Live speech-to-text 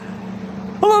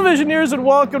Hello Visioneers and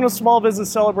welcome to Small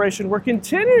Business Celebration. We're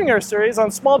continuing our series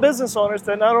on small business owners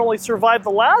that not only survived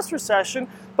the last recession,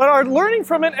 but are learning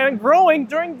from it and growing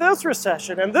during this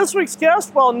recession. And this week's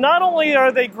guest, well, not only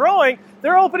are they growing,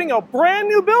 they're opening a brand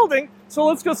new building. So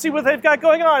let's go see what they've got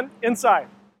going on inside.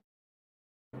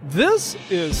 This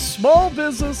is Small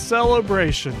Business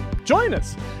Celebration. Join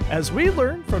us as we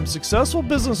learn from successful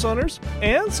business owners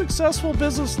and successful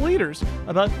business leaders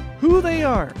about who they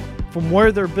are, from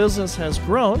where their business has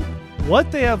grown,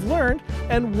 what they have learned,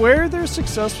 and where their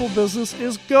successful business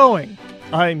is going.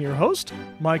 I'm your host,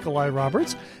 Michael I.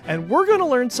 Roberts, and we're going to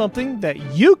learn something that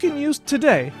you can use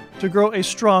today to grow a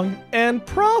strong and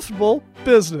profitable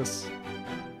business.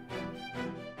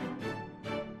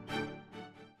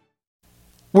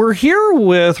 We're here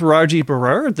with Raji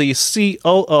Barar, the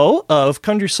COO of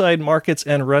Countryside Markets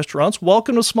and Restaurants.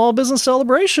 Welcome to Small Business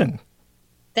Celebration.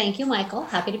 Thank you, Michael.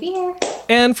 Happy to be here.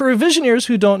 And for Visioneers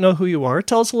who don't know who you are,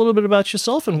 tell us a little bit about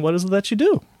yourself and what is it that you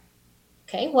do?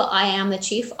 Okay, well, I am the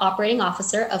Chief Operating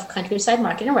Officer of Countryside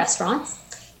Market and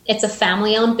Restaurants. It's a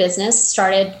family-owned business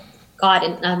started,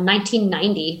 in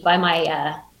 1990 by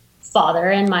my father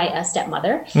and my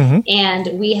stepmother. Mm-hmm.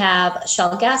 And we have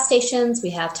Shell gas stations, we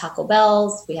have Taco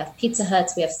Bells, we have Pizza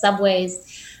Huts, we have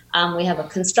Subways, we have a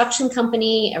construction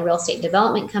company, a real estate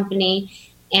development company,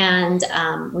 and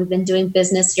we've been doing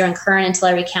business here in Kern and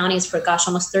Tulare counties for,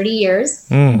 almost 30 years.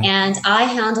 And I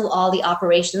handle all the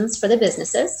operations for the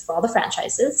businesses, for all the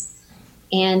franchises,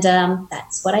 and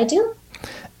that's what I do.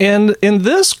 And in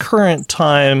this current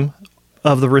time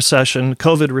of the recession,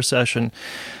 COVID recession,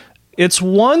 it's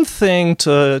one thing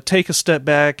to take a step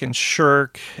back and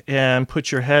shirk and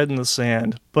put your head in the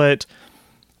sand. But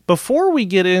before we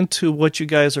get into what you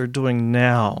guys are doing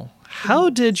now, how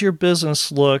did your business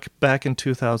look back in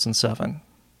 2007?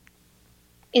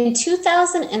 In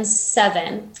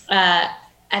 2007, at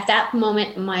that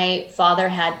moment, my father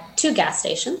had 2 gas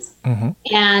stations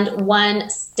and one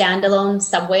standalone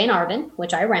Subway in Arvin,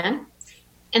 which I ran.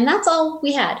 And that's all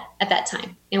we had at that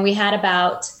time. And we had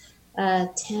about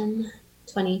 10,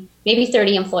 20, maybe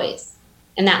 30 employees.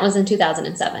 And that was in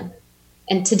 2007.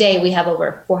 And today we have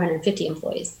over 450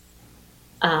 employees.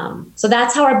 So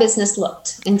that's how our business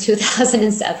looked in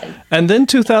 2007. And then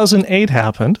 2008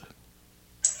 happened.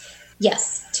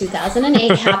 Yes,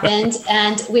 2008 happened,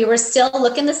 and we were still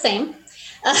looking the same.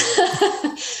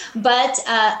 But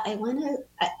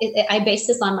I based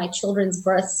this on my children's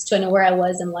births to know where I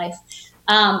was in life.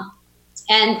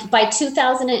 And by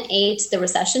 2008, the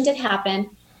recession did happen,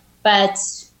 but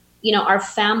our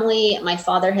family, my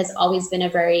father has always been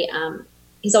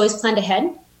he's always planned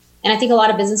ahead. And I think a lot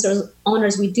of business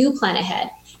owners, we do plan ahead.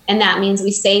 And that means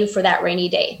we save for that rainy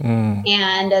day.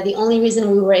 And the only reason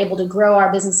we were able to grow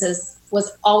our businesses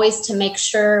was always to make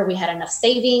sure we had enough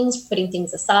savings, putting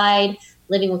things aside,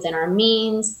 living within our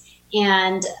means.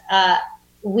 And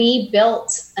we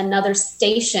built another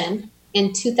station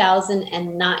in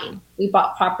 2009. We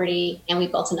bought property and we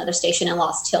built another station in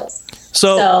Lost Hills.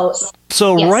 So yes.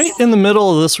 Right in the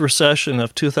middle of this recession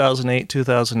of 2008,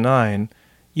 2009,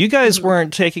 you guys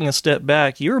weren't taking a step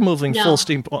back. You were moving full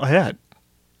steam ahead.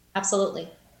 Absolutely.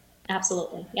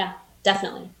 Yeah,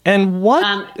 definitely. And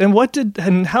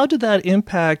how did that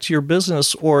impact your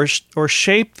business or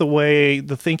shape the way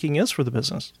the thinking is for the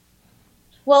business?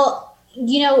 Well,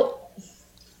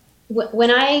 when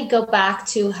I go back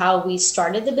to how we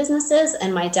started the businesses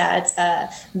and my dad's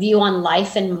view on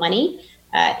life and money,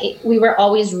 we were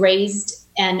always raised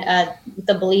and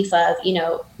the belief of,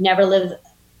 never live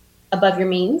above your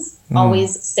means,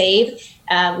 always save.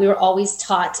 We were always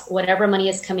taught whatever money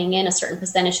is coming in, a certain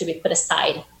percentage should be put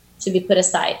aside.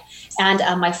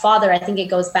 And my father, I think it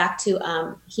goes back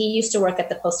to, he used to work at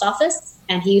the post office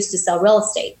and he used to sell real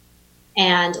estate.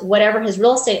 And whatever his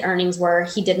real estate earnings were,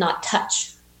 he did not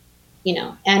touch,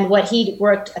 and what he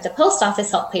worked at the post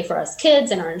office helped pay for us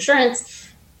kids and our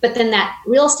insurance. But then that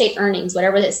real estate earnings,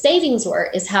 whatever the savings were,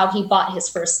 is how he bought his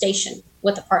first station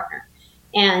with a partner.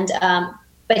 And,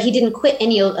 but he didn't quit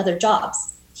any other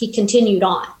jobs. He continued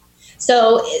on.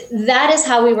 So that is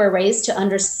how we were raised to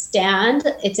understand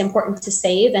it's important to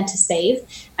save and to save.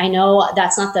 I know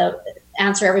that's not the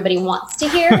answer everybody wants to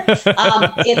hear.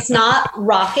 It's not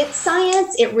rocket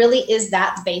science. It really is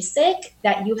that basic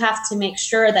that you have to make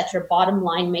sure that your bottom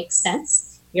line makes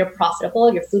sense. You're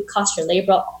profitable, your food costs, your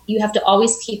labor. You have to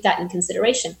always keep that in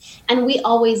consideration. And we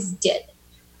always did.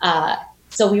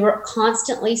 So we were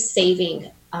constantly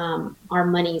saving our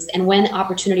monies. And when the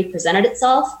opportunity presented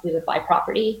itself, we would buy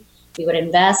property, we would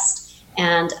invest,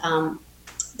 and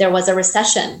there was a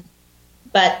recession,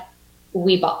 but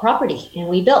we bought property and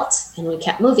we built and we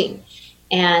kept moving.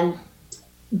 And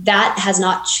that has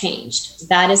not changed.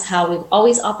 That is how we've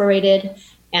always operated,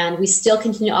 and we still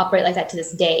continue to operate like that to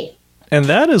this day. And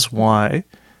that is why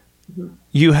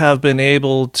you have been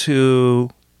able to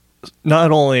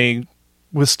not only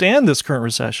withstand this current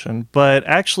recession, but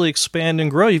actually expand and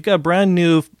grow. You've got a brand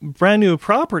new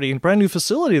property and brand new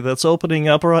facility that's opening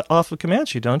up off of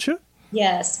Comanche, don't you?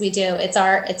 Yes, we do. It's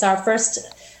our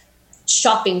first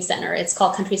shopping center. It's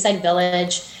called Countryside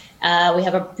Village. We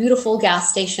have a beautiful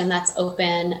gas station that's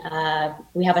open.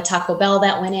 We have a Taco Bell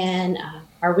that went in.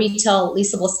 Our retail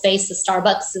leasable space, the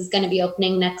Starbucks, is going to be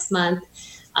opening next month.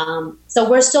 So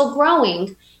we're still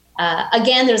growing.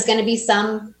 Again, there's going to be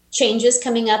some changes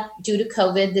coming up due to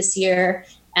COVID this year,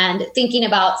 and thinking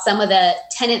about some of the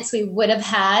tenants we would have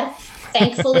had.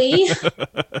 Thankfully,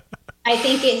 I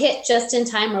think it hit just in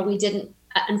time where we didn't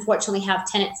unfortunately have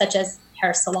tenants such as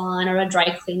hair salon or a dry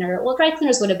cleaner. Well, dry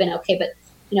cleaners would have been okay, but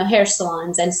hair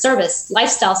salons and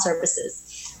lifestyle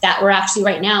services that we're actually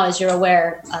right now, as you're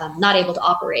aware, not able to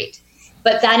operate.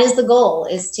 But that is the goal,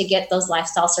 is to get those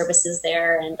lifestyle services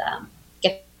there and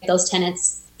get those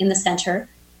tenants in the center.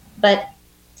 But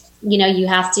you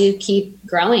have to keep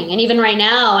growing. And even right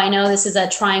now, I know this is a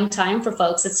trying time for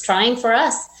folks. It's trying for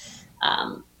us.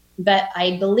 But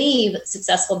I believe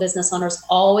successful business owners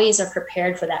always are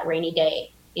prepared for that rainy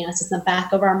day. It's in the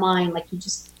back of our mind, like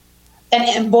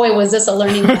and boy, was this a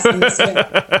learning lesson this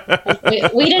year.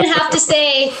 We didn't have to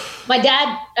say, my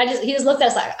dad, he just looked at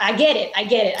us like, I get it. I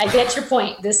get your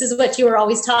point. This is what you were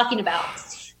always talking about.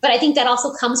 But I think that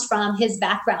also comes from his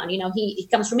background. He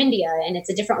comes from India, and it's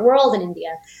a different world in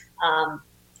India.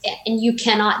 And you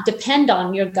cannot depend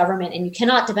on your government, and you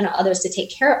cannot depend on others to take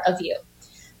care of you.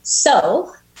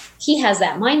 So he has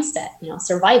that mindset,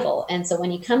 survival. And so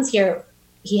when he comes here,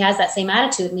 he has that same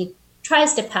attitude, and he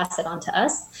tries to pass it on to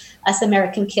us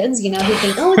American kids, who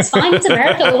think, oh, it's fine, it's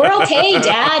America, we're okay,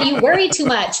 Dad, you worry too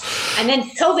much. And then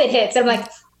COVID hits, and I'm like,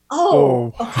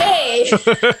 oh. Okay.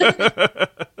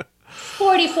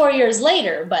 44 years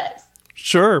later, but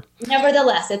sure.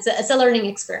 Nevertheless, it's a learning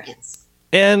experience.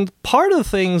 And part of the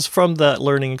things from that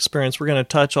learning experience we're going to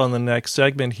touch on the next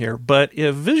segment here. But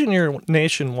if Visionary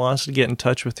Nation wants to get in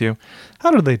touch with you,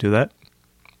 how do they do that?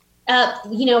 At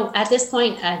this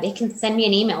point, they can send me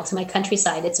an email to my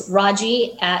Countryside. It's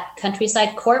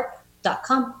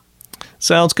raji@countrysidecorp.com.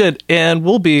 Sounds good. And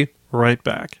we'll be right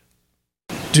back.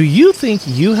 Do you think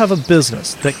you have a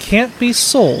business that can't be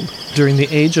sold during the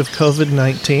age of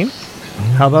COVID-19?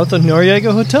 How about the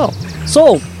Noriega Hotel?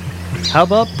 Sold. How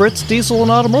about Brits Diesel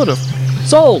and Automotive?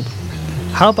 Sold.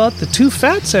 How about the Two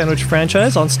Fat Sandwich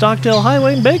franchise on Stockdale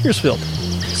Highway in Bakersfield?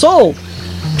 Sold.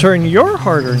 Turn your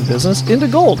hard-earned business into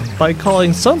gold by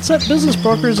calling Sunset Business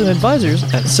Brokers and Advisors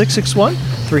at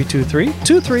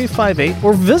 661-323-2358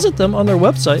 or visit them on their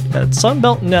website at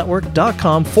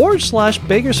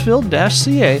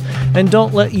sunbeltnetwork.com/Bakersfield-CA, and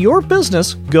don't let your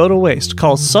business go to waste.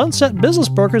 Call Sunset Business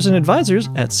Brokers and Advisors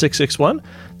at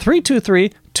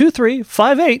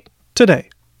 661-323-2358 today.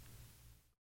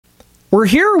 We're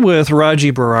here with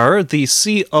Raji Brar, the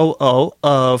COO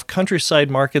of Countryside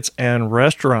Markets and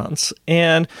Restaurants,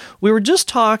 and we were just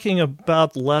talking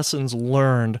about lessons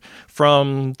learned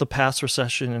from the past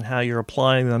recession and how you're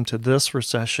applying them to this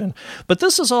recession. But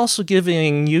this is also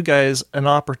giving you guys an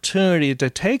opportunity to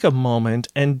take a moment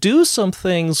and do some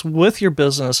things with your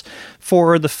business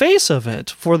for the face of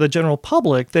it, for the general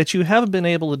public, that you haven't been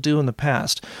able to do in the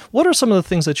past. What are some of the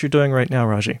things that you're doing right now,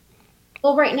 Raji?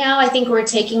 Well, right now, I think we're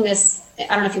taking this,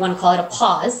 I don't know if you want to call it a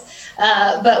pause,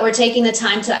 but we're taking the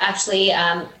time to actually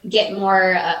get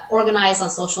more organized on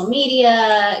social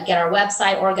media, get our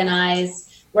website organized.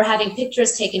 We're having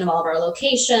pictures taken of all of our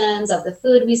locations, of the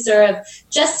food we serve,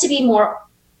 just to be more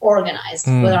organized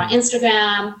with our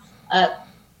Instagram,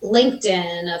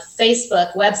 LinkedIn,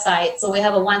 Facebook, website. So we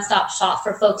have a one-stop shop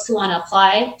for folks who want to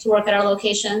apply to work at our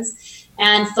locations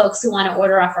and folks who want to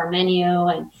order off our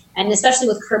menu. And especially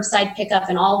with curbside pickup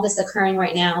and all of this occurring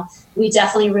right now, we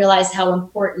definitely realized how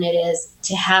important it is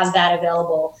to have that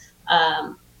available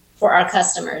for our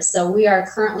customers. So we are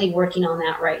currently working on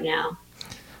that right now.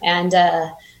 And,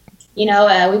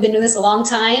 we've been doing this a long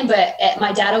time, but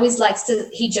my dad always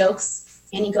he jokes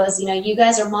and he goes, you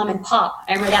guys are mom and pop.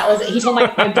 I remember he told my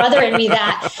brother and me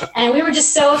that. And we were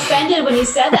just so offended when he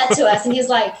said that to us. And he's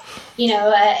like, you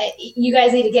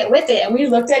guys need to get with it. And we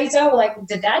looked at each other like,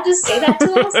 did Dad just say that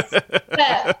to us?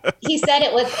 But he said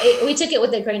we took it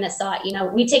with a grain of salt.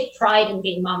 We take pride in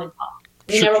being mom and pop.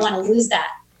 We never want to lose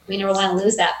that.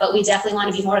 But we definitely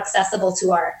want to be more accessible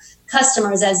to our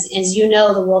customers. As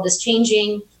the world is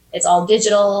changing. It's all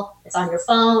digital. It's on your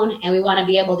phone. And we want to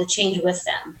be able to change with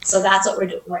them. So that's what we're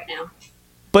doing right now.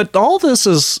 But all this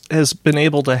has been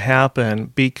able to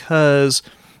happen because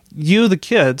you, the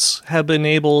kids, have been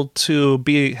able to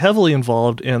be heavily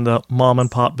involved in the mom and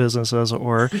pop business, as it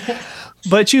were.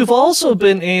 But you've also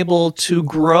been able to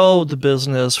grow the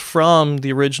business from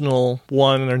the original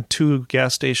 1 or 2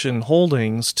 gas station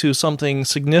holdings to something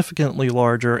significantly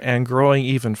larger and growing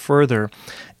even further.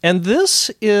 And this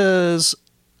is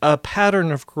a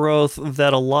pattern of growth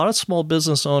that a lot of small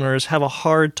business owners have a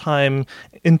hard time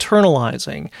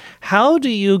internalizing. How do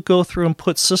you go through and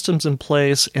put systems in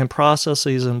place and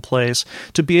processes in place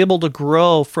to be able to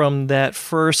grow from that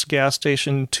first gas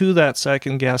station to that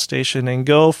second gas station and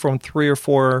go from 3 or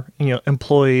 4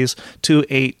 employees to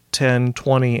 8, 10,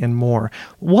 20 and more?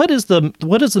 What is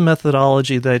the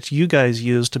methodology that you guys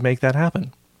use to make that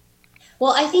happen?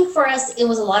 Well, I think for us, it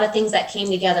was a lot of things that came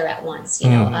together at once.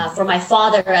 For my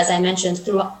father, as I mentioned,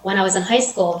 when I was in high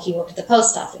school, he worked at the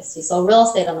post office. He sold real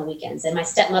estate on the weekends. And my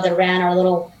stepmother ran our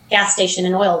little gas station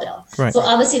in Oildale. Right. So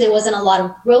obviously there wasn't a lot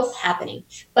of growth happening.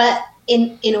 But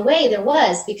in a way there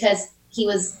was, because he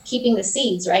was keeping the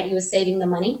seeds, right? He was saving the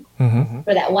money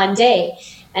for that one day.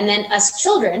 And then us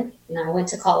children, I went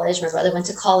to college, my brother went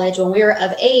to college. When we were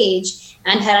of age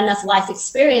and had enough life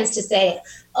experience to say,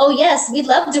 oh, yes, we'd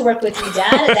love to work with you,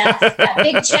 Dad. That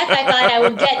big check I thought I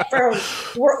would get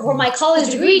for my college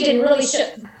degree didn't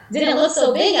look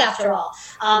so big after all.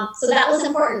 So that was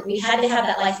important. We had to have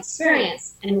that life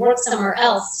experience and work somewhere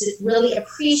else to really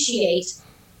appreciate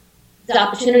the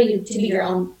opportunity to be your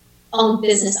own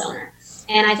business owner.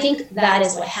 And I think that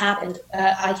is what happened.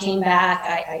 I came back.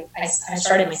 I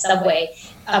started my Subway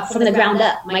from the ground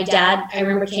up. My dad, I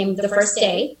remember, came the first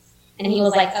day, and he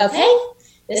was like, okay,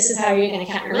 this is how you're going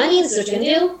to count your money. This is what you're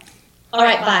going to do. All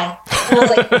right, bye. And I was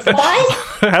like,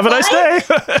 bye? Have a nice day.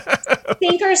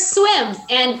 Sink or swim.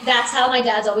 And that's how my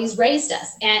dad's always raised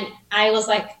us. And I was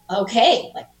like,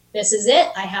 okay, this is it.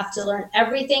 I have to learn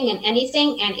everything and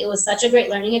anything. And it was such a great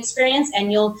learning experience.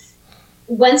 And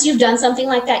once you've done something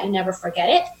like that, you never forget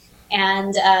it.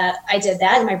 And I did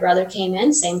that. And my brother came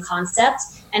in, same concept.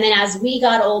 And then as we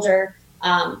got older,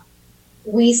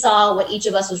 we saw what each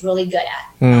of us was really good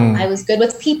at. I was good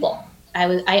with people.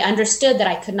 I understood that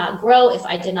I could not grow if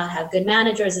I did not have good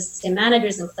managers, assistant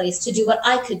managers in place to do what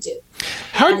I could do.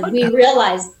 We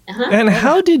realized. And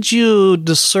how did you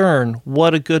discern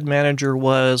what a good manager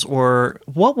was, or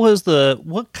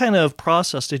what kind of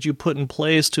process did you put in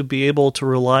place to be able to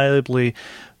reliably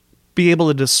be able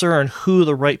to discern who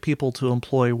the right people to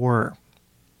employ were?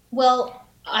 Well,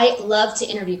 I love to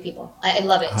interview people. I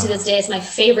love it. To this day, it's my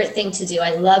favorite thing to do.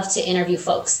 I love to interview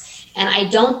folks. And I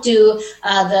don't do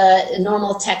the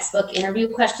normal textbook interview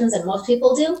questions that most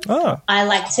people do. I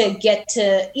like to get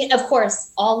to, of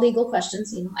course, all legal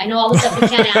questions. I know all the stuff we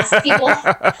can't ask people.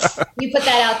 We put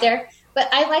that out there. But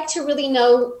I like to really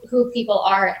know who people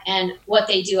are and what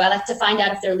they do. I like to find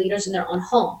out if they're leaders in their own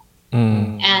home.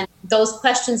 And those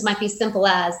questions might be simple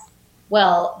as,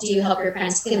 well, do you help your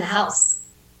parents clean the house?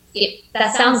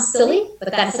 That sounds silly,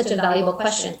 but that is such a valuable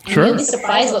question. And you'll be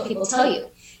surprised what people tell you.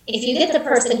 If you get the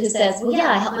person who says, well, yeah,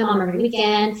 I help my mom every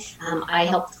weekend, I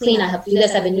help clean, I help do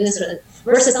this, I've been doing this,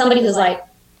 versus somebody who's like,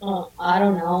 oh, I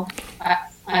don't know,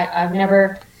 I've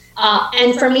never,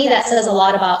 and for me, that says a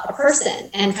lot about a person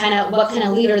and kind of what kind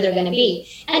of leader they're going to be.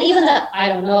 And even though I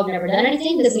don't know, I've never done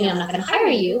anything, doesn't mean I'm not going to hire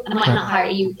you. I might not hire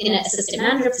you in an assistant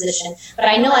manager position, but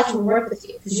I know I can work with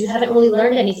you because you haven't really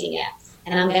learned anything yet,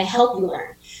 and I'm going to help you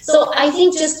learn. So I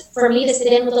think just for me to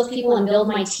sit in with those people and build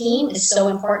my team is so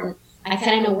important. I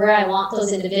kind of know where I want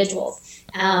those individuals.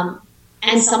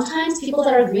 And sometimes people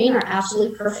that are green are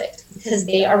absolutely perfect because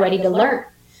they are ready to learn.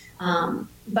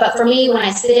 But for me, when I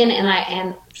sit in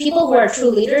and people who are true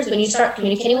leaders, when you start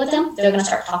communicating with them, they're going to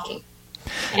start talking.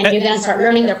 And you're going to start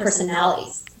learning their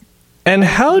personalities. And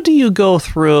how do you go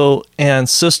through and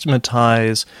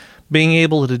systematize being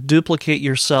able to duplicate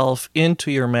yourself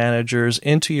into your managers,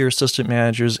 into your assistant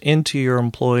managers, into your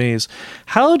employees?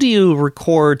 How do you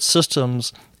record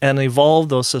systems and evolve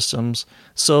those systems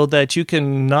so that you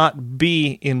can not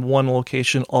be in one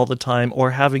location all the time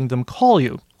or having them call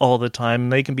you all the time?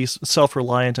 They can be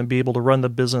self-reliant and be able to run the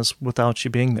business without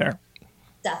you being there.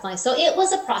 Definitely. So it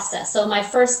was a process. So my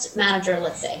first manager,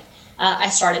 let's say, I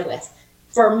started with,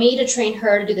 for me to train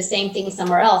her to do the same thing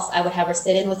somewhere else, I would have her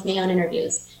sit in with me on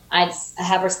interviews. I'd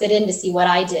have her sit in to see what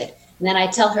I did. And then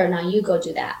I'd tell her, now you go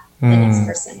do that, the next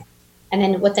person. And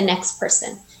then with the next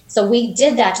person. So we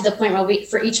did that to the point where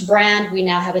for each brand, we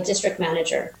now have a district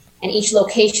manager. And each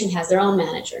location has their own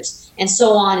managers. And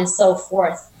so on and so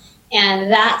forth.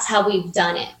 And that's how we've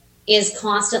done it, is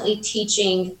constantly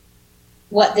teaching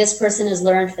what this person has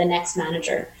learned to the next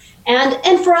manager.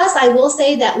 And for us, I will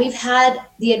say that we've had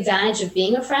the advantage of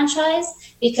being a franchise,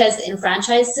 because in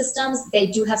franchise systems, they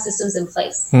do have systems in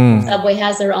place. Subway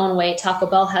has their own way, Taco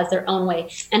Bell has their own way.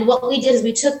 And what we did is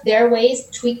we took their ways,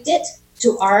 tweaked it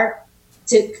to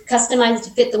customize it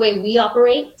to fit the way we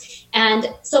operate. And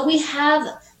so we have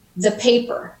the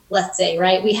paper, let's say,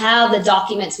 right? We have the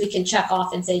documents we can check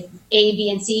off and say A, B,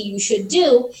 and C you should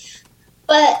do,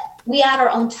 but we add our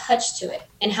own touch to it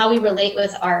and how we relate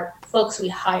with our folks we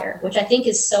hire, which I think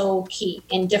is so key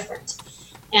and different.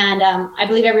 And I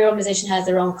believe every organization has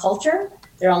their own culture,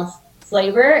 their own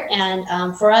flavor.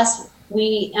 And for us,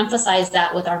 we emphasize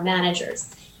that with our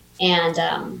managers. And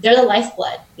they're the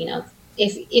lifeblood. You know,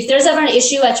 if there's ever an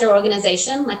issue at your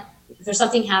organization, like if there's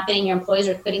something happening, your employees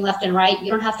are quitting left and right, you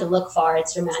don't have to look far.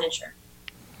 It's your manager,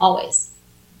 always.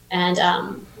 And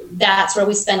that's where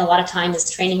we spend a lot of time, is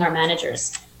training our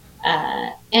managers.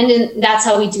 And then that's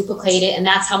how we duplicate it. And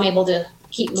that's how I'm able to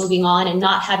keep moving on and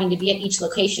not having to be at each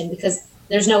location, because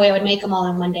there's no way I would make them all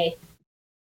in one day.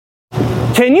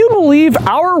 Can you believe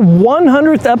our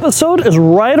 100th episode is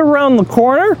right around the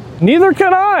corner? Neither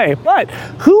can I. But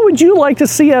who would you like to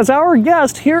see as our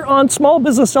guest here on Small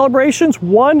Business Celebration's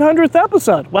 100th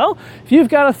episode? Well, if you've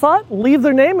got a thought, leave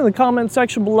their name in the comment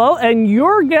section below, and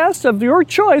your guest of your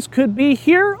choice could be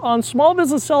here on Small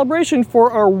Business Celebration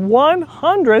for our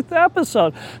 100th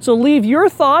episode. So leave your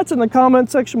thoughts in the comment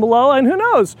section below, and who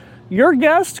knows, your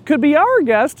guest could be our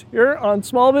guest here on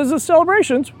Small Business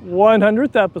Celebration's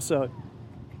 100th episode.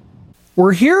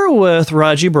 We're here with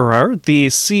Raji Barar, the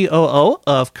COO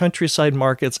of Countryside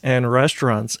Markets and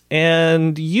Restaurants.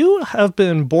 And you have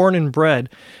been born and bred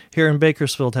here in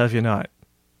Bakersfield, have you not?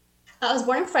 I was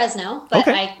born in Fresno, but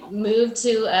okay. I moved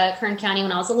to Kern County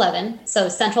when I was 11, so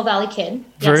Central Valley kid.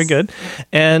 Yes. Very good.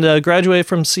 And graduated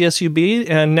from CSUB,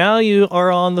 and now you are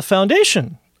on the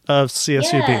foundation of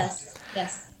CSUB. Yes.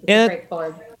 It's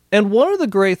straightforward. And one of the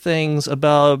great things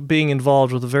about being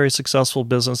involved with a very successful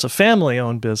business, a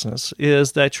family-owned business,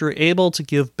 is that you're able to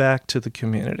give back to the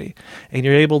community, and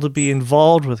you're able to be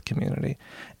involved with community.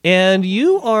 And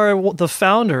you are the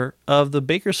founder of the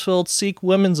Bakersfield Sikh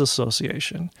Women's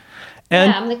Association.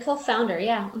 And, I'm the co-founder,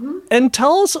 yeah. Mm-hmm. And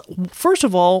tell us, first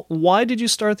of all, why did you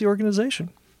start the organization?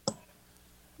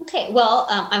 Okay, well,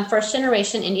 I'm first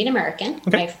generation Indian American.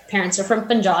 Okay. My parents are from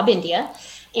Punjab, India.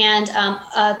 And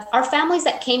our families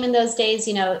that came in those days,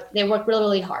 you know, they worked really,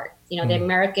 really hard. You know, the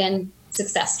American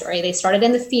success story. They started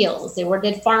in the fields. They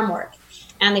did farm work.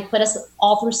 And they put us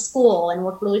all through school and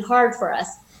worked really hard for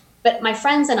us. But my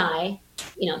friends and I,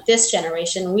 you know, this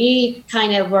generation, we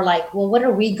kind of were like, well, what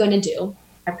are we going to do?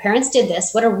 Our parents did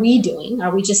this. What are we doing?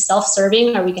 Are we just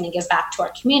self-serving? Are we going to give back to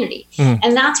our community?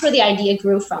 And that's where the idea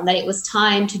grew from, that it was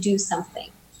time to do something.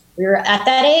 We were at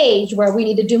that age where we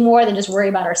need to do more than just worry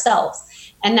about ourselves.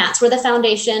 And that's where the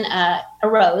foundation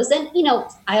arose. And, you know,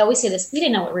 I always say this, we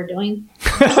didn't know what we were doing.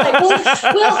 Like,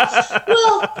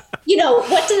 well, you know,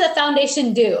 what did the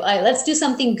foundation do? Let's do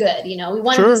something good. You know, we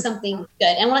want to do something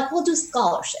good. And we're like, we'll do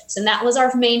scholarships. And that was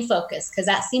our main focus, because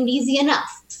that seemed easy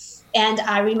enough. And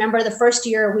I remember the first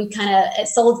year we kind of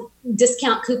sold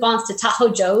discount coupons to Tahoe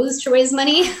Joe's to raise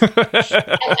money.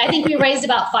 I think we raised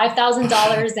about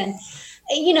 $5,000. And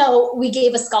you know, we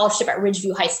gave a scholarship at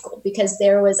Ridgeview High School because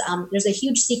there's a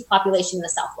huge Sikh population in the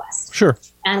Southwest. Sure.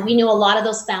 And we knew a lot of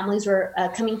those families were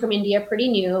coming from India, pretty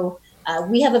new.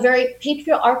 We have a very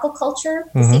patriarchal culture,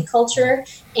 Sikh culture,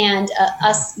 and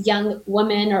us young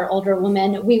women or older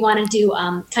women, we want to do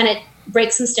kind of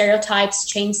break some stereotypes,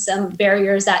 change some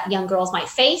barriers that young girls might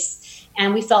face.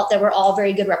 And we felt that we're all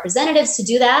very good representatives to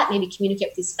do that, maybe communicate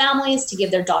with these families to give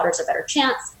their daughters a better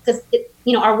chance. Because,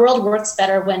 you know, our world works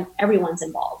better when everyone's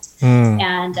involved.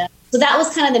 And so that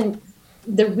was kind of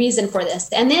the reason for this.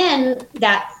 And then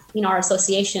that, you know, our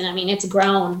association, I mean, it's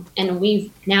grown, and we've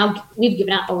given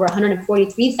out over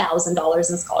 $143,000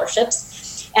 in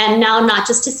scholarships. And now not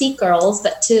just to Sikh girls,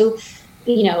 but to,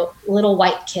 you know, little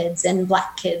white kids and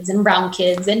black kids and brown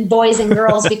kids and boys and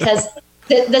girls, because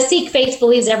the Sikh faith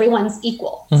believes everyone's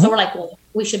equal. So we're like, well,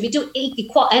 we should be doing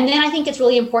equal. And then I think it's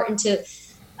really important to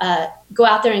go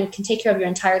out there and can take care of your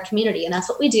entire community. And that's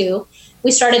what we do.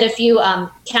 We started a few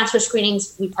cancer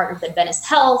screenings. We partnered with Adventist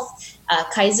Health,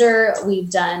 Kaiser. We've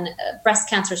done breast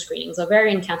cancer screenings,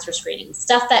 ovarian cancer screenings,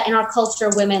 stuff that in our culture,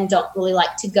 women don't really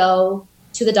like to go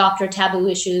to the doctor, taboo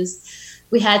issues.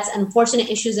 We had unfortunate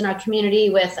issues in our community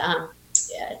with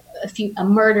a few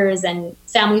murders and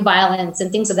family violence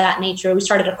and things of that nature. We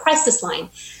started a crisis line,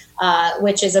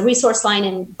 which is a resource line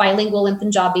in bilingual and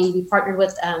Punjabi. We partnered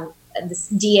with this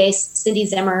DA, Cindy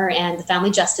Zimmer, and the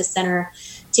Family Justice Center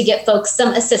to get folks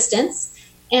some assistance.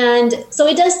 And so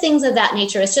it does things of that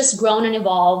nature. It's just grown and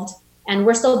evolved. And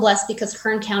we're so blessed because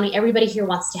Kern County, everybody here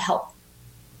wants to help.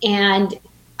 And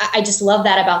I just love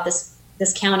that about this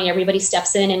county. Everybody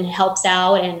steps in and helps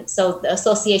out. And so the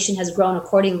association has grown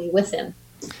accordingly with them.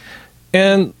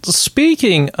 And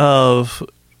speaking of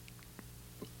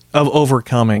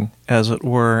overcoming, as it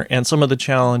were, and some of the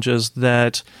challenges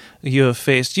that you have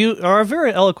faced, you are a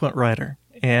very eloquent writer.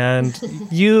 And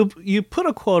you put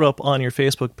a quote up on your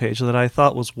Facebook page that I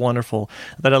thought was wonderful,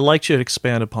 that I'd like you to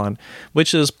expand upon,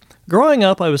 which is, growing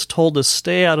up, I was told to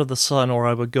stay out of the sun or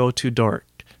I would go too dark.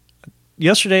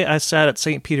 Yesterday, I sat at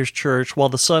St. Peter's Church while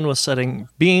the sun was setting,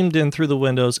 beamed in through the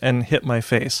windows, and hit my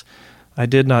face. I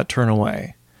did not turn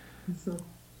away. Mm-hmm.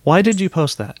 Why did you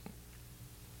post that?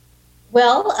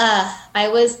 Well, I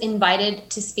was invited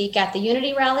to speak at the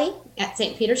Unity Rally at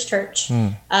St. Peter's Church.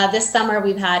 This summer,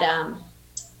 we've had...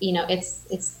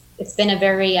 it's been a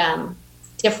very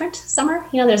different summer.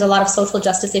 There's a lot of social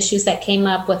justice issues that came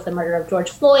up with the murder of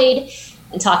George Floyd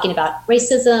and talking about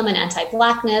racism and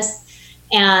anti-Blackness.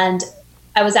 And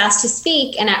I was asked to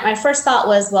speak, and my first thought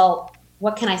was, well,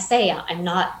 what can I say? I'm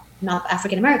not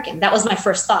African American. That was my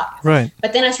first thought. Right.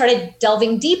 But then I started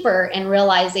delving deeper and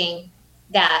realizing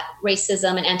that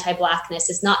racism and anti-Blackness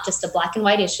is not just a black and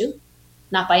white issue,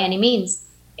 not by any means.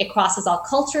 It crosses all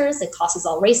cultures, it crosses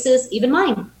all races, even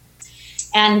mine.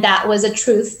 And that was a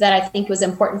truth that I think was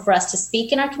important for us to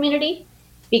speak in our community,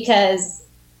 because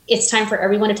it's time for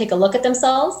everyone to take a look at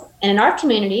themselves. And in our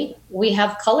community, we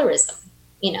have colorism.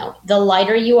 The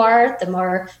lighter you are, the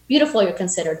more beautiful you're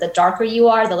considered. The darker you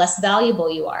are, the less valuable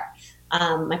you are.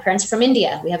 My parents are from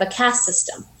India. We have a caste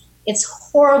system. It's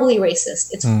horribly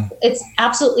racist. It's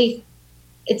absolutely,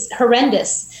 it's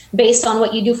horrendous. Based on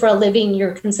what you do for a living,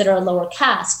 you're considered a lower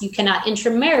caste. You cannot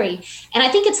intermarry. And I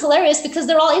think it's hilarious because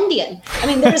they're all Indian. I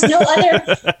mean, there's no other,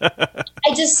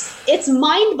 it's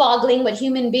mind-boggling what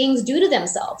human beings do to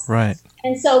themselves. Right.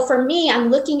 And so for me, I'm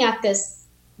looking at this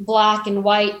black and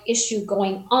white issue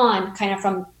going on kind of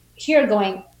from here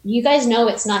going, you guys know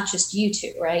it's not just you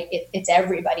two, right? It's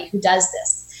everybody who does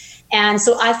this. And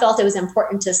so I felt it was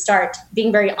important to start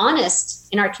being very honest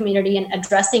in our community and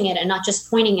addressing it and not just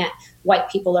pointing at white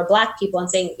people or black people and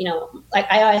saying, like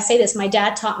I always say this, my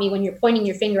dad taught me when you're pointing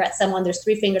your finger at someone, there's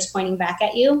 3 fingers pointing back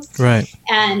at you. Right.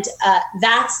 And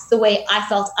that's the way I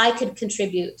felt I could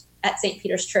contribute at St.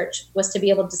 Peter's Church, was to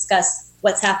be able to discuss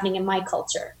what's happening in my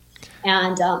culture.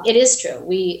 And it is true.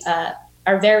 We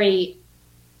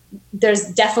there's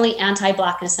definitely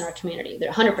anti-Blackness in our community.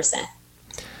 They're 100%.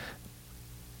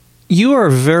 You are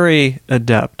very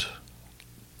adept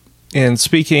in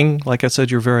speaking. Like I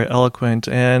said, you're very eloquent,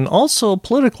 and also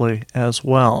politically as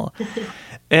well.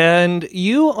 And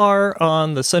you are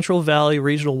on the Central Valley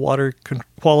Regional Water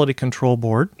Quality Control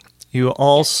Board. You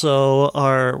also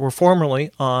were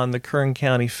formerly on the Kern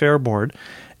County Fair Board.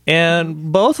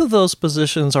 And both of those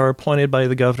positions are appointed by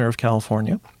the governor of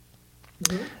California.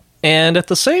 Mm-hmm. And at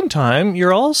the same time,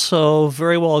 you're also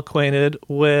very well acquainted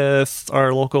with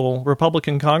our local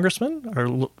Republican congressman,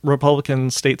 our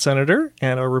Republican state senator,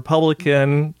 and our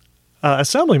Republican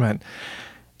assemblyman.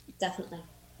 Definitely.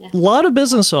 Yeah. A lot of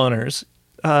business owners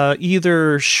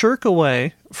either shirk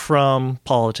away from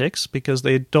politics because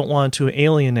they don't want to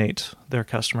alienate their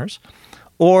customers,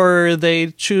 or they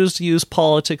choose to use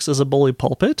politics as a bully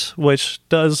pulpit, which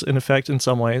does, in effect, in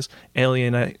some ways,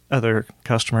 alienate other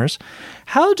customers.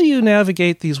 How do you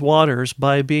navigate these waters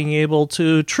by being able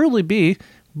to truly be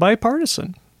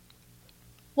bipartisan?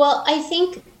 Well, I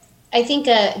think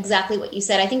exactly what you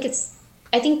said. I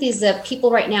think these people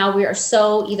right now, we are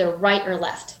so either right or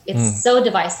left. It's so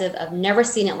divisive. I've never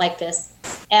seen it like this,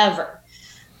 ever.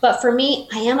 But for me,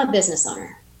 I am a business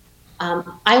owner.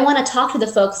 I want to talk to the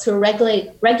folks who are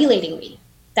regulating me.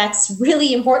 That's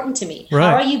really important to me. Right.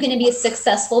 How are you going to be a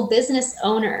successful business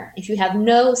owner if you have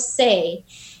no say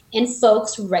in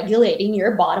folks regulating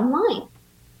your bottom line?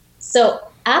 So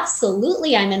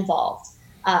absolutely, I'm involved.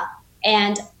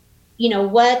 And you know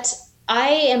what?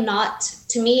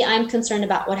 To me, I'm concerned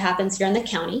about what happens here in the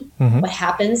county, what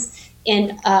happens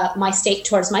in my state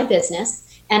towards my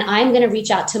business. And I'm going to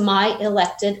reach out to my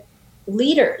elected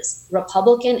leaders,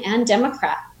 Republican and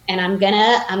Democrat. And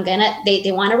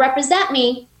they want to represent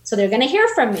me, so they're going to hear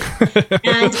from me.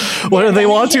 And whether they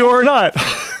want to or not.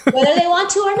 Whether they want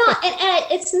to or not. And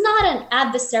it's not an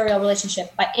adversarial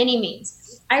relationship by any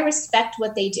means. I respect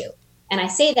what they do. And I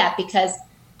say that because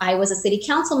I was a city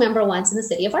council member once in the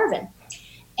city of Irvine.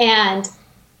 And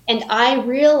I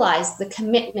realized the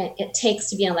commitment it takes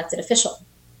to be an elected official.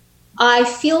 I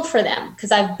feel for them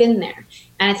because I've been there.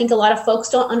 And I think a lot of folks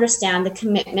don't understand the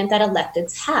commitment that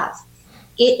electeds have.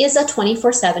 It is a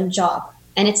 24/7 job,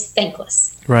 and it's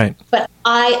thankless. Right. But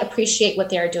I appreciate what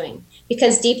they are doing,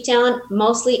 because deep down,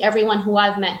 mostly everyone who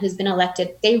I've met who's been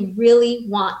elected, they really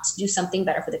want to do something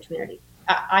better for the community.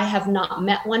 I have not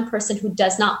met one person who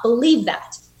does not believe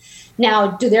that.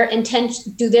 Now, do their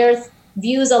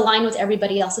views align with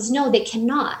everybody else's? No, they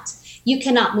cannot. You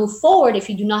cannot move forward if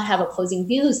you do not have opposing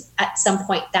views at some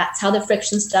point. That's how the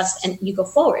friction starts and you go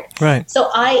forward. Right.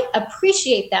 So I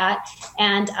appreciate that.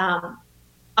 And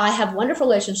I have wonderful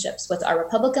relationships with our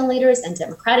Republican leaders and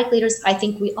Democratic leaders. I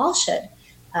think we all should.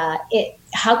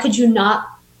 How could you not?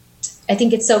 I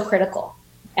think it's so critical.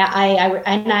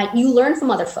 You learn from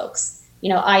other folks.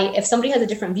 If somebody has a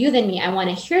different view than me, I want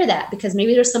to hear that, because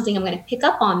maybe there's something I'm going to pick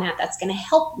up on that's going to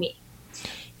help me.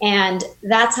 And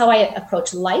that's how I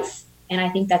approach life. And I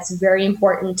think that's very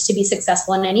important to be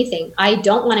successful in anything. I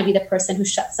don't want to be the person who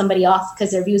shuts somebody off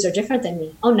because their views are different than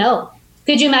me. Oh, no.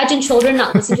 Could you imagine children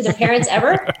not listening to their parents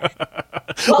ever?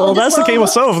 Well, that's the case with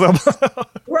some of them.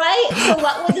 Right? So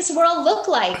what would this world look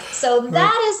like? So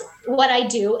that is what I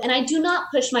do. And I do not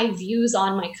push my views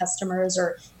on my customers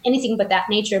or anything but that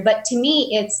nature. But to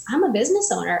me, I'm a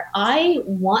business owner. I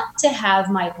want to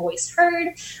have my voice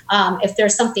heard. If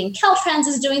there's something Caltrans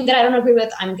is doing that I don't agree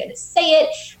with, I'm going to say it.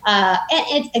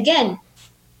 And again,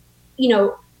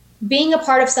 being a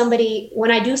part of somebody,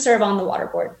 when I do serve on the water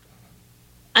board,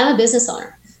 I'm a business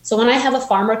owner. So when I have a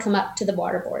farmer come up to the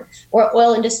water board or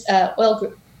oil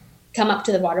group come up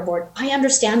to the water board, I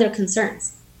understand their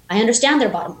concerns. I understand their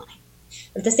bottom line.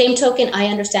 At the same token, I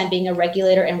understand being a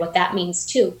regulator and what that means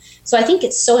too. So I think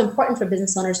it's so important for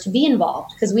business owners to be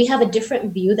involved, because we have a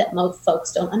different view that most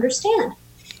folks don't understand.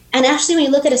 And actually, when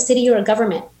you look at a city or a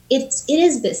government, it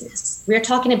is business. We're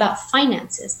talking about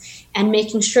finances and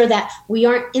making sure that we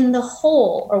aren't in the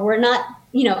hole, or we're not,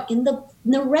 in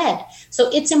the red.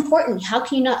 So it's important. How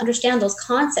can you not understand those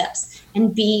concepts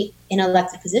and be in an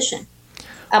elected position?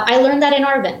 I learned that in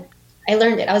Arvin. I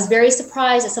learned it. I was very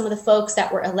surprised at some of the folks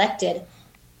that were elected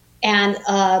and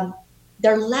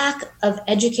their lack of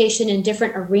education in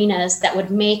different arenas that would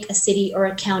make a city or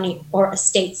a county or a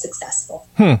state successful.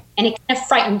 And it kind of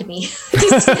frightened me,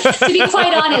 to be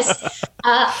quite honest.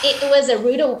 It was a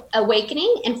rude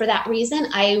awakening. And for that reason,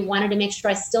 I wanted to make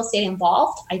sure I still stayed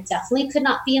involved. I definitely could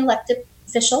not be an elected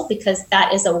official, because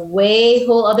that is a way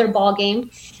whole other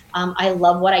ballgame. I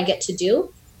love what I get to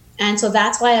do. And so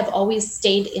that's why I've always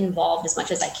stayed involved as much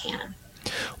as I can.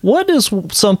 What is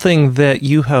something that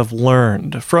you have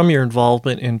learned from your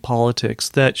involvement in politics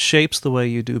that shapes the way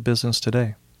you do business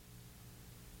today?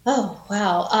 Oh,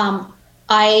 wow.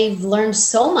 I've learned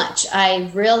so much.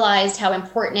 I've realized how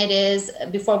important it is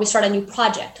before we start a new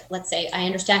project. Let's say I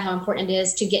understand how important it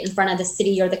is to get in front of the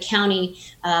city or the county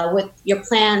with your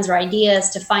plans or ideas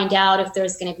to find out if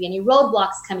there's going to be any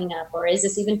roadblocks coming up, or is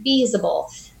this even feasible?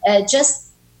 Just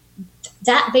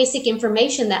that basic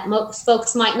information that most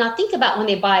folks might not think about when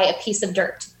they buy a piece of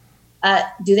dirt.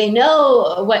 Do they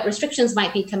know what restrictions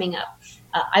might be coming up?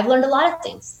 I've learned a lot of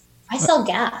things. I sell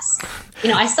gas.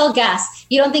 I sell gas.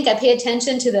 You don't think I pay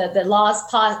attention to the laws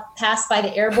passed by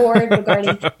the Air Board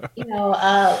regarding,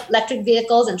 electric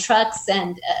vehicles and trucks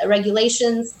and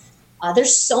regulations.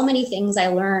 There's so many things I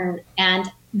learned. And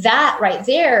that right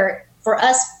there, for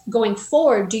us going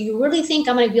forward, do you really think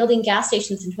I'm going to be building gas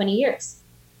stations in 20 years?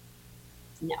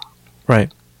 No.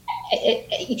 Right.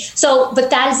 But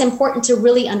that is important to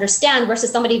really understand versus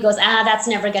somebody who goes, that's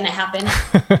never going to happen.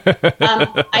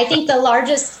 I think the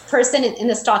largest person in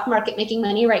the stock market making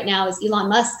money right now is Elon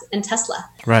Musk and Tesla.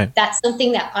 Right. That's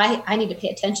something that I need to pay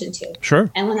attention to.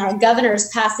 Sure. And when our governor is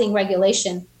passing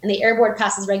regulation and the Air Board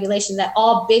passes regulation that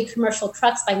all big commercial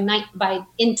trucks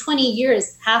in 20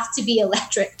 years have to be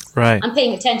electric. Right. I'm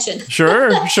paying attention.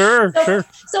 Sure.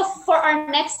 So for our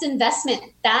next investment,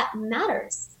 that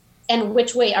matters. And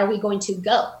which way are we going to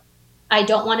go? I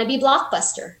don't want to be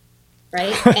Blockbuster,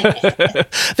 right?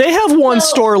 They have one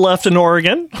store left in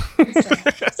Oregon.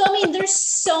 There's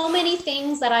so many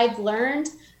things that I've learned.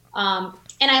 And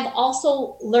I've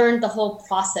also learned the whole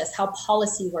process, how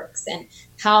policy works, and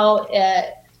how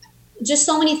just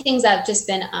so many things that have just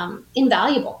been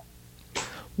invaluable.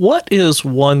 What is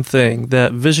one thing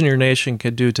that Vision Your Nation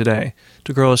could do today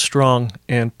to grow a strong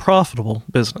and profitable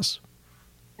business?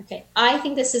 Okay, I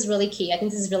think this is really key. I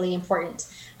think this is really important.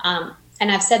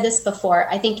 And I've said this before.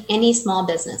 I think any small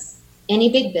business, any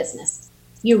big business,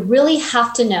 you really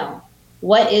have to know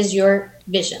what is your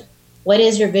vision. What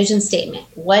is your vision statement?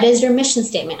 What is your mission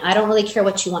statement? I don't really care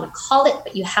what you want to call it,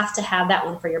 but you have to have that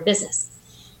one for your business.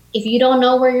 If you don't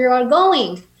know where you are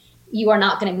going, you are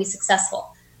not going to be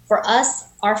successful. For us,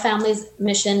 our family's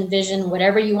mission, vision,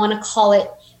 whatever you want to call it,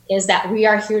 is that we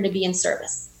are here to be in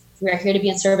service. We are here to be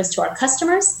in service to our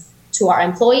customers, to our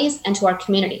employees, and to our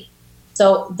community.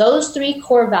 So those 3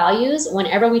 core values,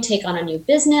 whenever we take on a new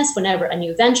business, whenever a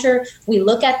new venture, we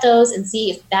look at those and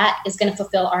see if that is going to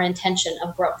fulfill our intention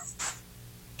of growth.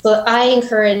 So I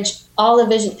encourage all the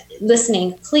vision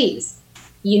listening, please,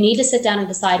 you need to sit down and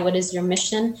decide what is your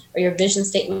mission or your vision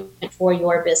statement for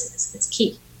your business. It's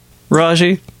key.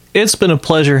 Raji, it's been a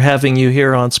pleasure having you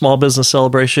here on Small Business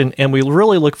Celebration, and we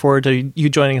really look forward to you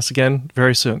joining us again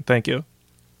very soon. Thank you.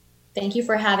 Thank you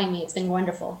for having me. It's been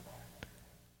wonderful.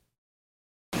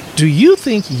 Do you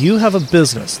think you have a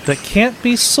business that can't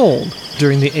be sold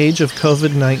during the age of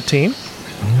COVID-19?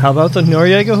 How about the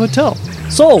Noriega Hotel?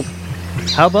 Sold.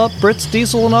 How about Brits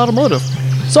Diesel and Automotive?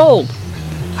 Sold.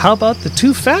 How about the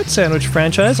Two Fat Sandwich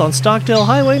franchise on Stockdale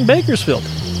Highway in Bakersfield?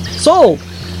 Sold.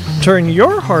 Turn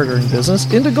your hard-earned business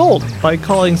into gold by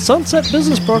calling Sunset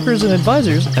Business Brokers and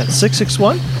Advisors at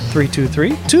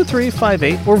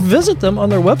 661-323-2358 or visit them on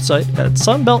their website at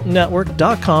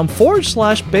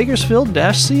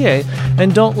sunbeltnetwork.com/Bakersfield-CA,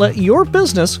 and don't let your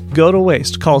business go to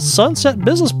waste. Call Sunset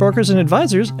Business Brokers and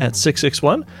Advisors at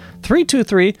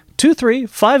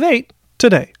 661-323-2358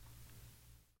 today.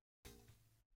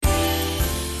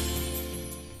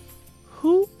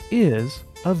 Who is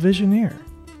a visioneer?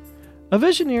 A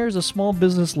visioneer is a small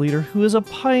business leader who is a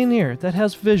pioneer that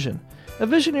has vision. A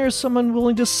visioneer is someone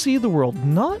willing to see the world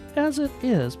not as it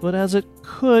is, but as it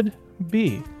could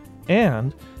be,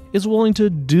 and is willing to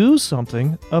do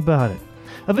something about it.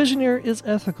 A visioneer is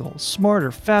ethical,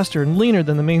 smarter, faster, and leaner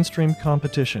than the mainstream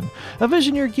competition. A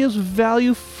visioneer gives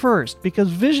value first because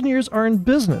visioneers are in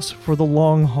business for the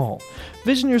long haul.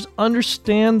 Visioneers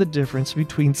understand the difference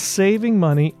between saving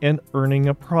money and earning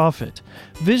a profit.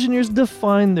 Visioneers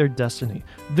define their destiny.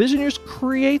 Visioneers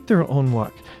create their own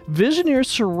luck. Visioneers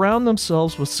surround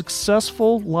themselves with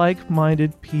successful,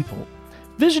 like-minded people.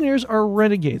 Visioneers are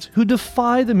renegades who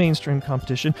defy the mainstream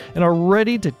competition and are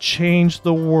ready to change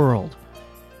the world.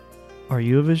 Are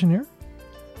you a visioneer?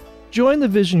 Join the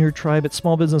Visioneer tribe at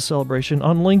Small Business Celebration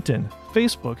on LinkedIn,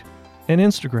 Facebook, and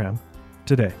Instagram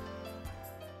today.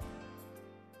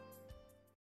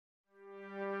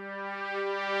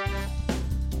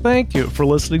 Thank you for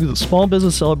listening to the Small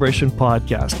Business Celebration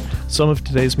podcast. Some of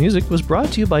today's music was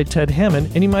brought to you by Ted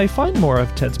Hammond, and you might find more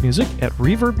of Ted's music at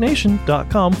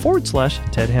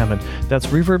reverbnation.com/Ted Hammond. That's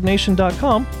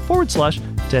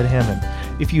reverbnation.com/Ted Hammond.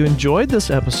 If you enjoyed this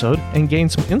episode and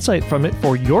gained some insight from it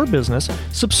for your business,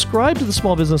 subscribe to the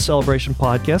Small Business Celebration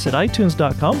podcast at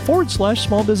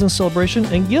itunes.com/Small Business Celebration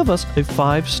and give us a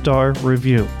 5-star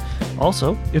review.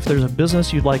 Also, if there's a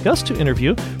business you'd like us to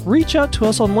interview, reach out to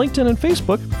us on LinkedIn and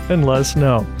Facebook and let us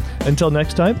know. Until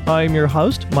next time, I'm your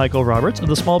host, Michael Roberts of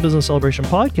the Small Business Celebration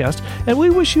podcast, and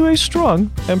we wish you a strong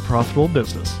and profitable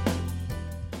business.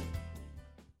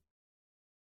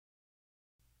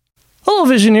 Hello,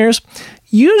 Visioneers.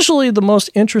 Usually the most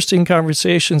interesting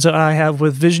conversations that I have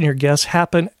with Visioneer guests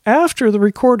happen after the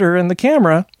recorder and the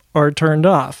camera are turned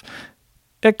off.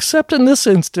 Except in this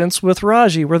instance with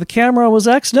Raji, where the camera was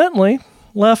accidentally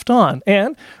left on.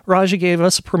 And Raji gave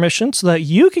us permission so that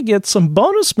you could get some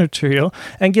bonus material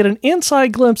and get an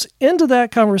inside glimpse into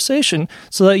that conversation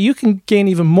so that you can gain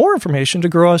even more information to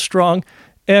grow a strong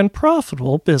and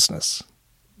profitable business.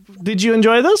 Did you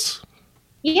enjoy this?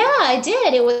 Yeah, I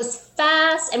did. It was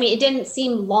fast. I mean, it didn't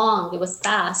seem long. It was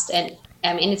fast. And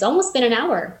I mean, it's almost been an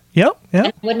hour. Yep.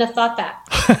 I wouldn't have thought that.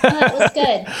 That was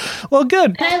good. Well,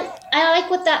 good. And I like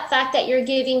with that fact that you're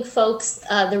giving folks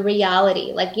the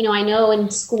reality. Like, I know in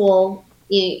school,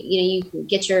 you can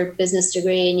get your business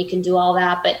degree and you can do all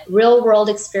that, but real world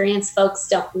experience folks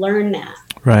don't learn that.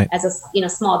 Right. As a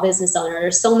small business owner,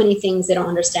 there's so many things they don't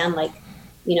understand. Like,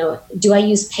 do I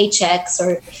use paychecks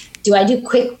or do I do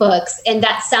QuickBooks? And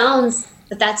that sounds.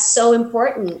 But that's so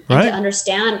important right. to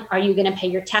understand. Are you going to pay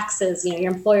your taxes?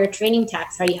 Your employer training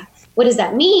tax. What does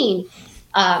that mean?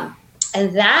 And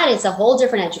that is a whole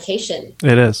different education.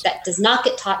 It is. That does not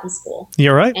get taught in school.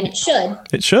 You're right. And it should.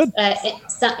 It should.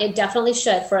 It definitely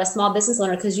should for a small business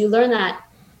owner because you learn that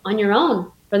on your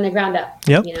own from the ground up.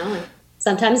 Yep. And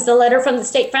sometimes the letter from the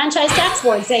state franchise tax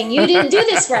board saying you didn't do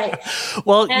this right.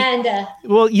 Well, and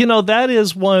that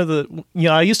is one of the,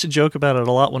 I used to joke about it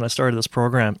a lot when I started this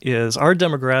program, is our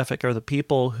demographic are the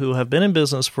people who have been in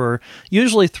business for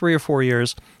usually 3 or 4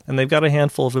 years, and they've got a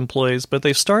handful of employees, but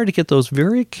they've started to get those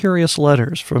very curious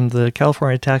letters from the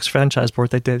California Tax Franchise Board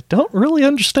that they don't really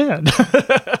understand.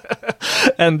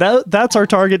 And that's our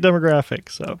target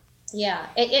demographic. So yeah,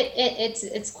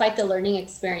 it's quite the learning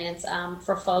experience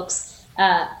for folks.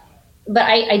 But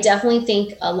I definitely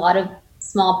think a lot of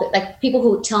people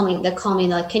who tell me, they call me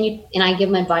like, can you, and I give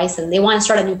them advice and they want to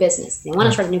start a new business.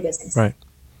 Right.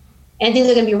 And think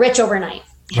they're going to be rich overnight.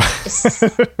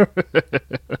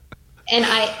 and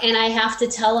I have to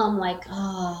tell them like,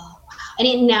 oh, wow.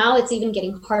 And now it's even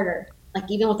getting harder. Like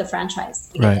even with the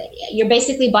franchise, right. You're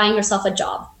basically buying yourself a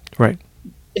job, right?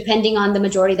 Depending on the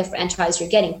majority of the franchise you're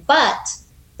getting. But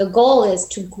the goal is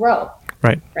to grow,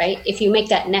 right? If you make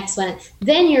that next one,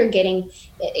 then you're getting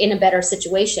in a better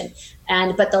situation.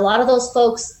 But a lot of those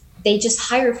folks, they just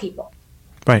hire people,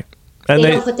 right? And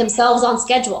they don't put themselves on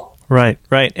schedule, right?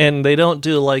 And they don't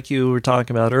do like you were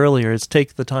talking about earlier. Is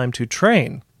take the time to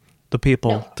train the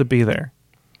people to be there.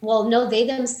 Well, no, they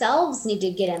themselves need to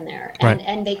get in there,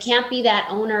 and they can't be that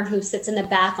owner who sits in the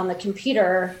back on the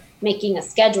computer making a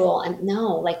schedule. And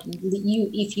no, like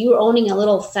if you're owning a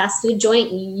little fast food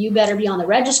joint, you better be on the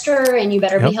register and you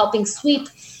better be helping sweep.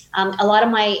 A lot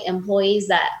of my employees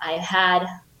that I had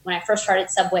when I first started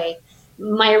Subway,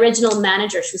 my original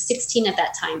manager, she was 16 at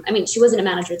that time. I mean, she wasn't a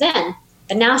manager then,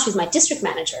 but now she's my district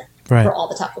manager for all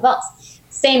the Taco Bells.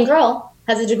 Same girl.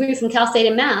 Has a degree from Cal State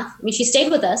in math. I mean, she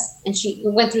stayed with us and she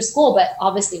went through school, but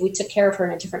obviously we took care of her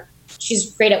in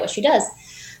she's great at what she does.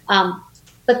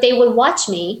 But they would watch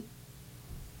me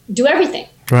do everything,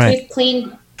 sweep,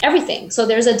 clean, everything. So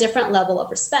there's a different level of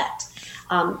respect.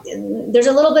 There's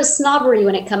a little bit of snobbery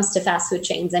when it comes to fast food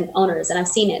chains and owners, and I've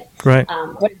seen it,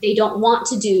 where they don't want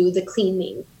to do the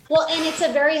cleaning. Well, and it's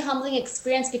a very humbling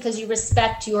experience because you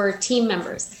respect your team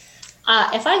members.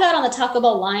 If I got on the Taco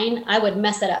Bell line, I would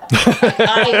mess it up.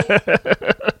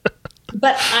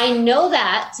 But I know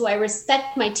that, so I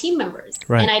respect my team members.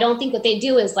 And I don't think what they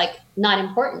do is like not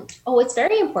important. Oh, it's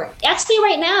very important. Actually,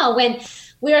 right now, when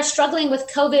we are struggling with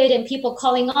COVID and people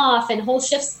calling off and whole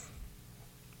shifts.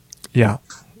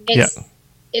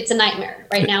 It's a nightmare.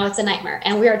 Right now, it's a nightmare.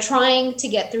 And we are trying to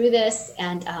get through this.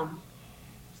 And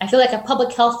I feel like a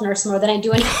public health nurse more than I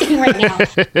do anything right now.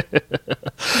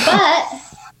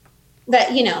 But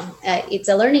it's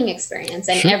a learning experience,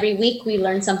 and every week we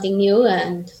learn something new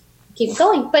and keep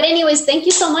going. But anyways, thank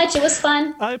you so much. It was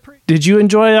fun. Did you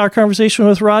enjoy our conversation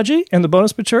with Raji and the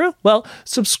bonus material? Well,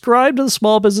 subscribe to the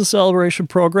Small Business Celebration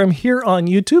program here on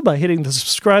YouTube by hitting the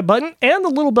subscribe button and the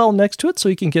little bell next to it so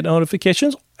you can get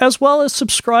notifications, as well as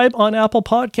subscribe on Apple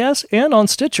Podcasts and on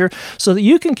Stitcher so that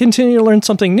you can continue to learn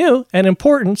something new and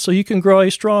important so you can grow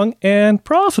a strong and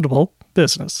profitable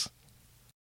business.